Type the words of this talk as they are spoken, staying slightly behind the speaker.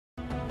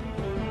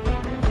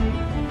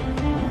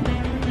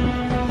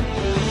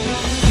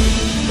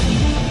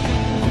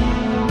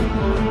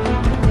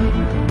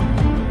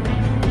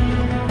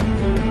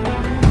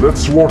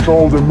Let's watch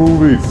all the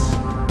movies!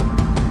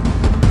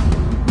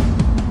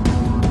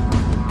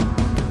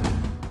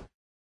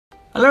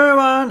 Hello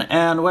everyone,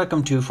 and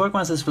welcome to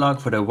Folkmaster's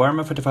vlog for the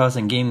Warhammer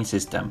 40,000 gaming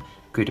system,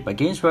 created by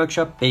Games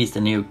Workshop based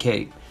in the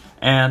UK.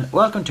 And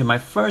welcome to my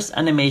first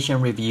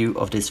animation review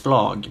of this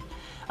vlog.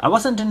 I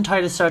wasn't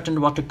entirely certain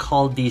what to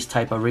call these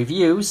type of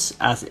reviews,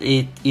 as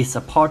it is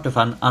a part of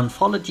an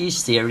anthology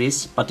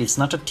series, but it's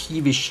not a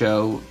TV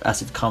show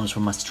as it comes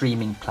from a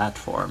streaming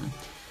platform.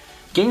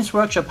 Games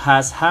Workshop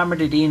has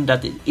hammered it in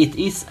that it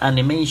is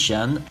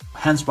animation,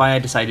 hence why I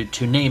decided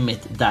to name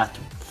it that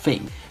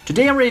thing.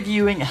 Today I'm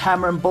reviewing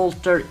Hammer &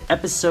 Bolter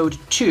Episode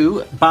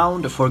 2,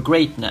 Bound for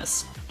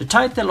Greatness. The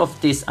title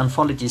of this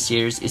anthology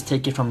series is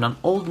taken from an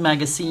old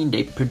magazine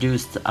they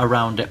produced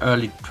around the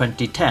early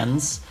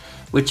 2010s,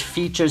 which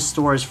features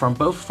stories from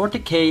both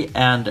 40k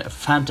and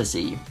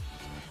fantasy.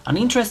 An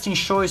interesting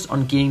choice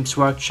on Games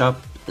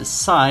Workshop's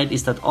side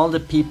is that all the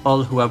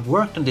people who have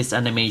worked on this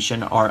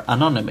animation are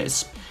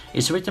anonymous.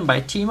 It's written by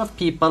a team of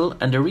people,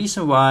 and the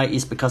reason why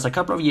is because a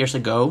couple of years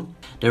ago,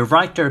 the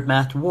writer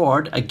Matt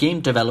Ward, a game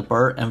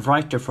developer and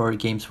writer for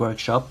Games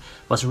Workshop,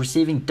 was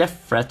receiving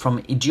death threats from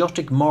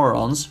idiotic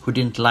morons who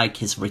didn't like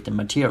his written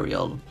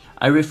material.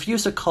 I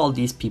refuse to call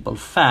these people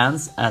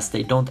fans, as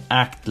they don't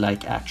act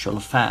like actual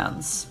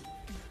fans.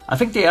 I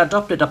think they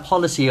adopted a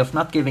policy of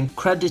not giving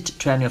credit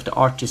to any of the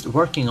artists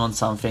working on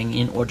something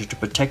in order to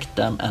protect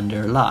them and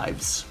their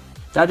lives.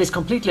 That is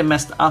completely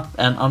messed up,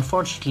 and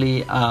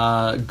unfortunately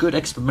a good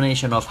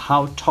explanation of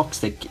how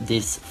toxic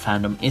this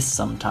fandom is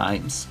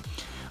sometimes.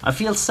 I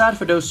feel sad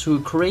for those who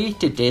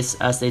created this,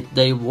 as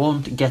they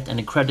won't get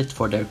any credit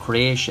for their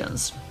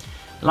creations.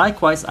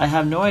 Likewise, I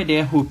have no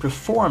idea who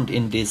performed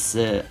in this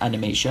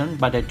animation,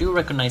 but I do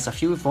recognize a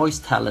few voice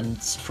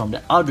talents from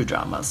the audio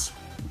dramas.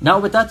 Now,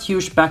 with that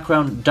huge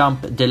background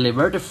dump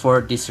delivered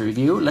for this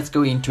review, let's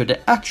go into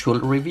the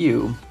actual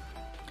review.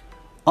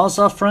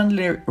 Also, a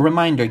friendly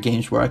reminder,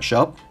 Games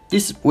Workshop,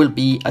 this will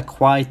be a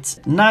quite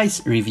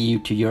nice review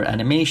to your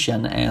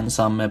animation and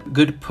some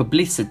good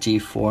publicity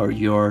for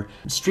your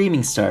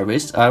streaming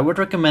service. I would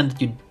recommend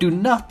that you do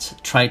not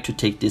try to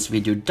take this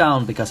video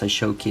down because I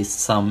showcased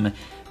some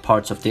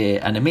parts of the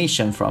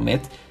animation from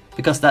it,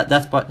 because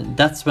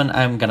that's when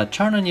I'm gonna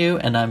turn on you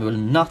and I will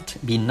not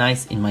be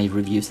nice in my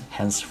reviews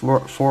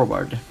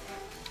henceforward.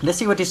 Let's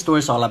see what this story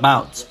is all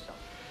about.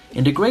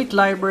 In the great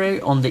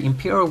library on the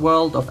imperial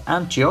world of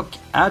Antioch,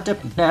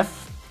 Adept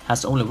Neff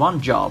has only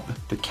one job: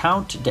 to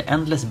count the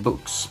endless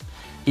books.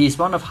 He is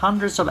one of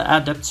hundreds of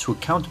adepts who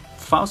count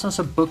thousands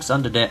of books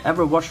under the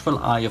ever-watchful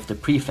eye of the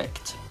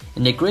prefect.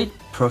 In the great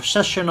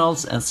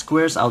processionals and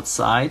squares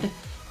outside,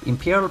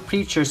 imperial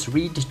preachers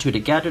read to the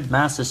gathered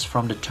masses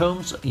from the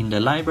tomes in the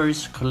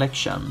library's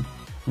collection.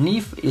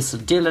 Neef is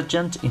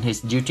diligent in his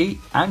duty,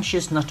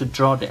 anxious not to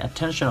draw the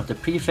attention of the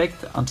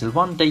prefect, until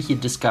one day he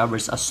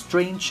discovers a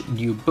strange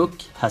new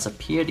book has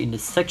appeared in the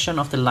section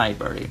of the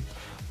library.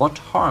 What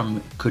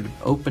harm could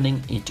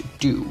opening it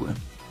do?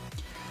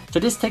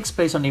 So this takes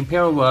place on the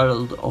imperial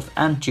world of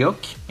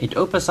Antioch. It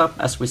opens up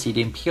as we see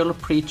the imperial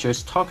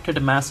preachers talk to the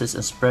masses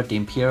and spread the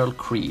imperial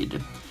creed.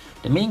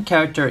 The main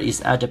character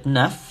is Adept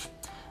Neff.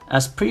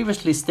 As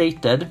previously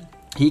stated,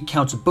 he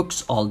counts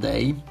books all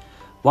day.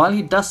 While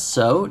he does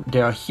so,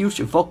 there are huge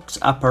vox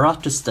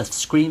apparatus that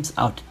screams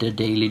out their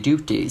daily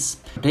duties.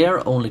 They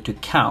are only to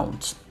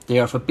count. They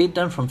are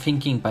forbidden from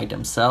thinking by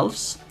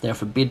themselves. They are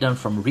forbidden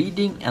from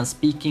reading and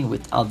speaking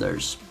with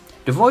others.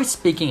 The voice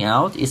speaking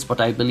out is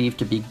what I believe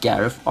to be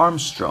Gareth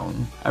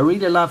Armstrong. I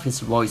really love his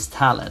voice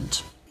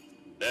talent.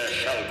 There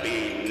shall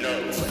be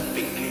no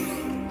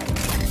thinking.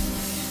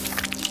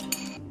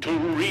 To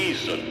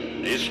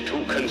reason is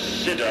to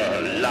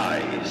consider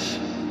lies.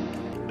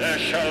 There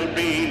shall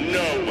be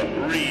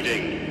no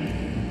reading.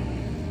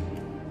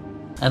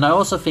 And I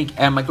also think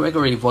Emma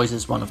Gregory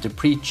voices one of the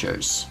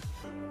preachers.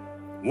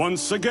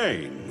 Once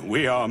again,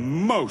 we are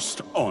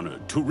most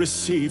honored to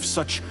receive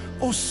such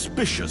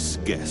auspicious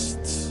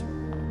guests.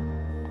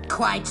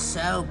 Quite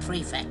so,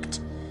 Prefect.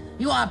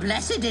 You are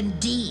blessed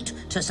indeed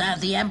to serve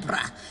the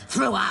Emperor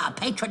through our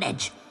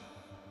patronage.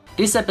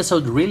 This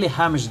episode really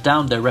hammers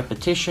down the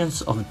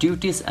repetitions of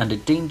duties and the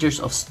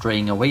dangers of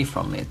straying away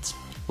from it.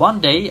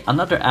 One day,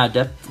 another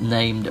adept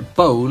named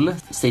Bowl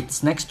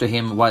sits next to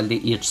him while they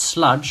eat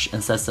sludge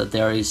and says that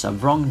there is a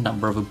wrong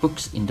number of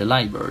books in the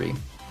library.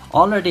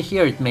 Already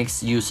here it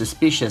makes you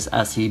suspicious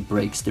as he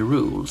breaks the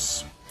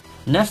rules.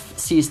 Neff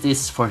sees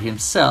this for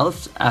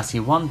himself as he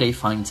one day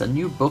finds a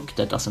new book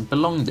that doesn't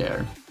belong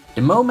there.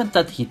 The moment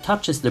that he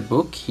touches the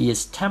book, he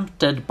is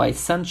tempted by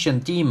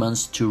sentient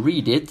demons to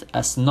read it,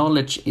 as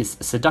knowledge is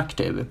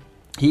seductive.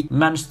 He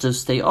managed to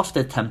stay off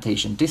the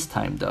temptation this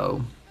time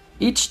though.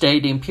 Each day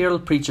the Imperial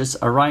preachers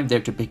arrive there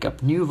to pick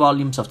up new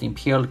volumes of the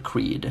Imperial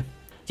Creed.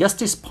 Just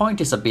this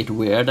point is a bit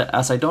weird,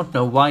 as I don't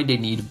know why they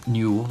need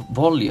new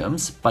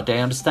volumes, but I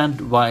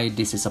understand why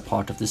this is a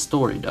part of the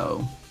story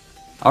though.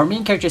 Our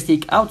main character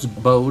seeks out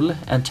Bowl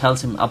and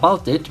tells him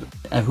about it,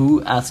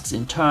 who asks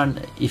in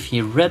turn if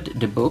he read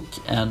the book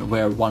and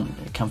where one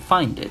can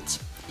find it.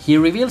 He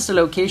reveals the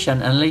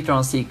location and later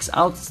on seeks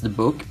out the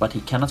book, but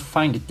he cannot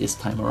find it this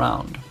time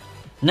around.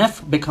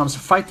 Neff becomes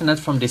frightened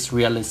from this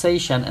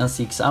realization and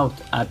seeks out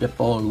Adept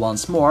Bowl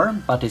once more,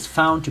 but is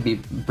found to be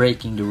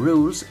breaking the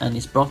rules and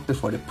is brought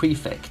before the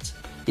prefect.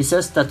 He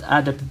says that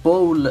Adept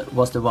Bowl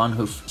was the one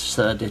who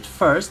said it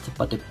first,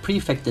 but the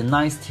prefect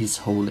denies his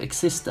whole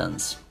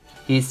existence.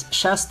 He is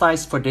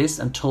chastised for this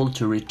and told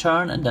to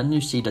return, and then you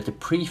see that the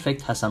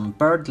prefect has some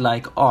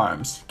bird-like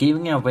arms,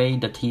 giving away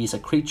that he is a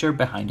creature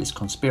behind this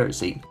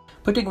conspiracy.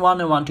 Putting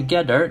one and one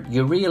together,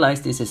 you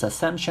realize this is a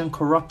Tzeentch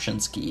corruption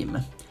scheme.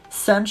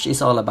 Tzeentch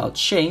is all about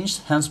change,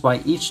 hence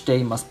why each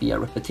day must be a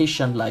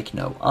repetition like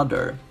no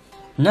other.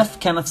 Neff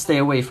cannot stay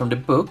away from the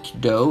book,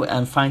 though,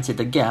 and finds it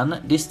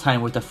again, this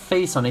time with a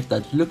face on it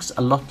that looks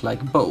a lot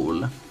like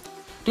Bowl.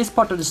 This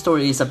part of the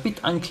story is a bit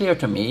unclear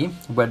to me,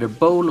 whether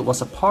Bowl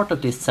was a part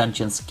of this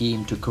sentient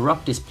scheme to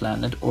corrupt this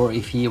planet or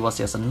if he was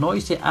just a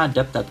noisy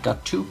adept that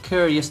got too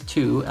curious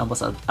too and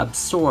was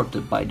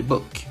absorbed by the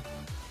book.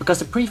 Because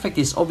the prefect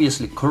is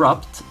obviously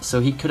corrupt,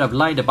 so he could have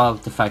lied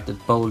about the fact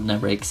that Bowl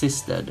never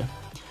existed.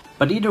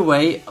 But either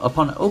way,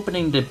 upon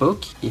opening the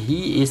book,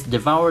 he is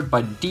devoured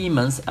by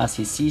demons as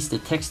he sees the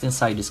text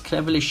inside is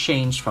cleverly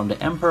changed from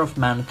the Emperor of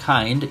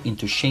Mankind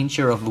into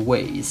Changer of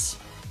Ways.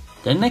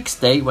 The next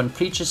day, when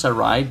preachers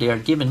arrive, they are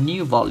given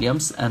new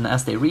volumes, and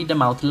as they read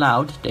them out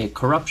loud, the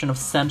corruption of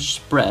Tzeentch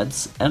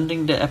spreads,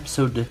 ending the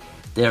episode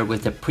there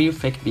with the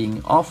prefect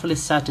being awfully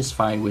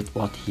satisfied with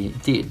what he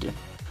did.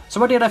 So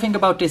what did I think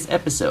about this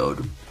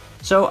episode?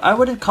 So I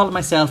wouldn't call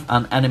myself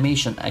an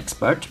animation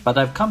expert, but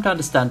I've come to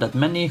understand that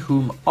many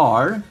whom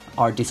are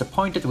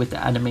disappointed with the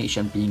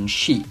animation being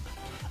cheap.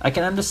 I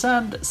can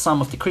understand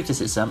some of the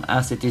criticism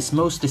as it is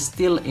mostly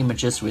still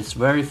images with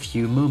very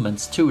few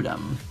movements to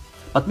them.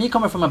 But me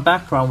coming from a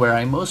background where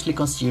I mostly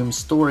consume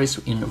stories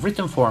in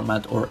written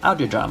format or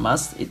audio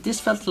dramas, this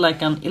felt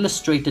like an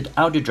illustrated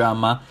audio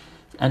drama,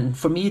 and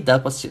for me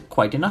that was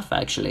quite enough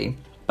actually.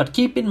 But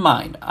keep in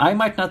mind, I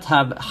might not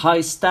have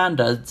high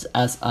standards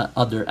as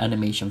other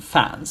animation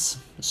fans,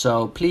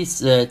 so please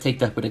take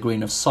that with a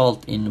grain of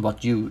salt in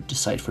what you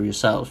decide for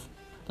yourself.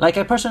 Like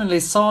I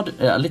personally saw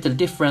a little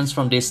difference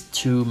from these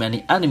too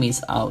many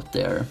animes out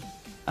there.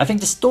 I think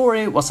the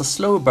story was a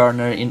slow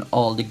burner in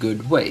all the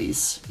good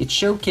ways. It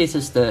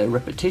showcases the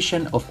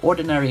repetition of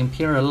ordinary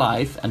imperial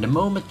life, and the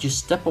moment you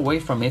step away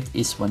from it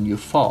is when you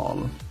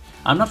fall.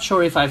 I'm not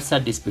sure if I've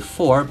said this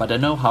before, but I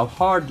know how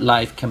hard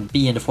life can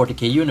be in the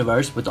 40k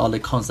universe with all the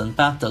constant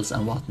battles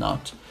and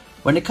whatnot.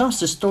 When it comes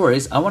to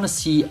stories, I want to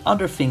see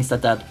other things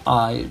that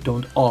I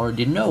don't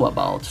already know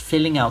about,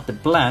 filling out the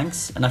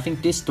blanks, and I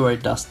think this story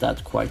does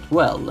that quite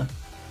well.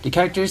 The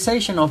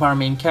characterization of our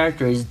main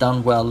character is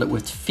done well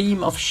with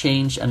theme of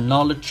change and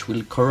knowledge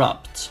will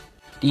corrupt.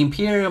 The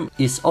Imperium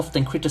is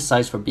often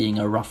criticized for being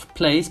a rough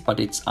place, but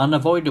it's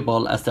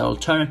unavoidable as the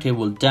alternative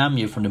will damn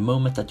you from the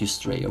moment that you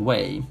stray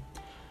away.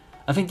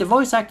 I think the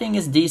voice acting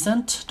is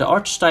decent, the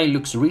art style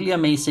looks really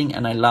amazing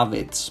and I love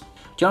it.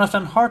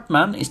 Jonathan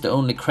Hartman is the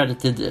only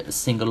credited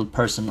single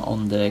person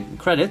on the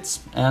credits,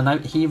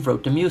 and he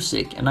wrote the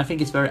music, and I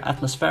think it's very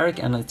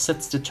atmospheric and it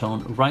sets the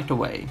tone right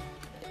away.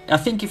 I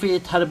think if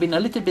it had been a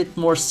little bit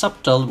more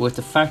subtle with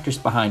the factors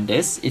behind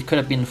this, it could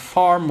have been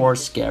far more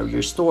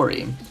scarier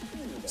story.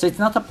 So it's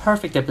not a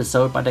perfect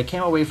episode, but I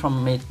came away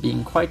from it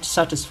being quite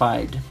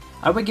satisfied.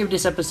 I would give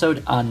this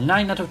episode a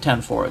 9 out of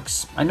 10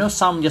 forks. I know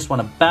some just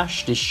want to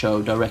bash this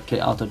show directly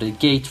out of the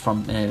gate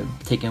from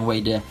taking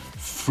away the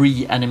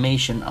free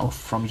animation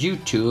from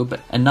YouTube,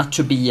 and not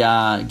to be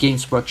a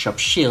Games Workshop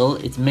shill,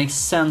 it makes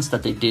sense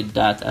that they did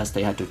that as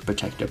they had to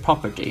protect their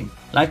property.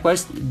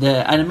 Likewise,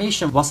 the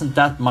animation wasn't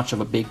that much of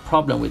a big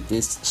problem with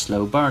this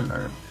slow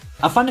burner.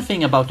 A funny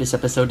thing about this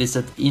episode is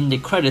that in the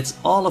credits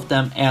all of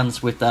them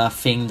ends with a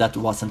thing that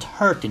wasn't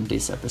hurt in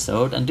this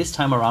episode, and this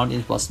time around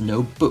it was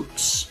no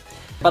books.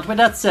 But with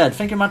that said,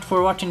 thank you much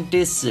for watching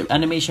this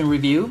animation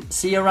review.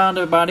 See you around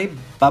everybody,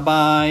 bye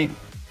bye!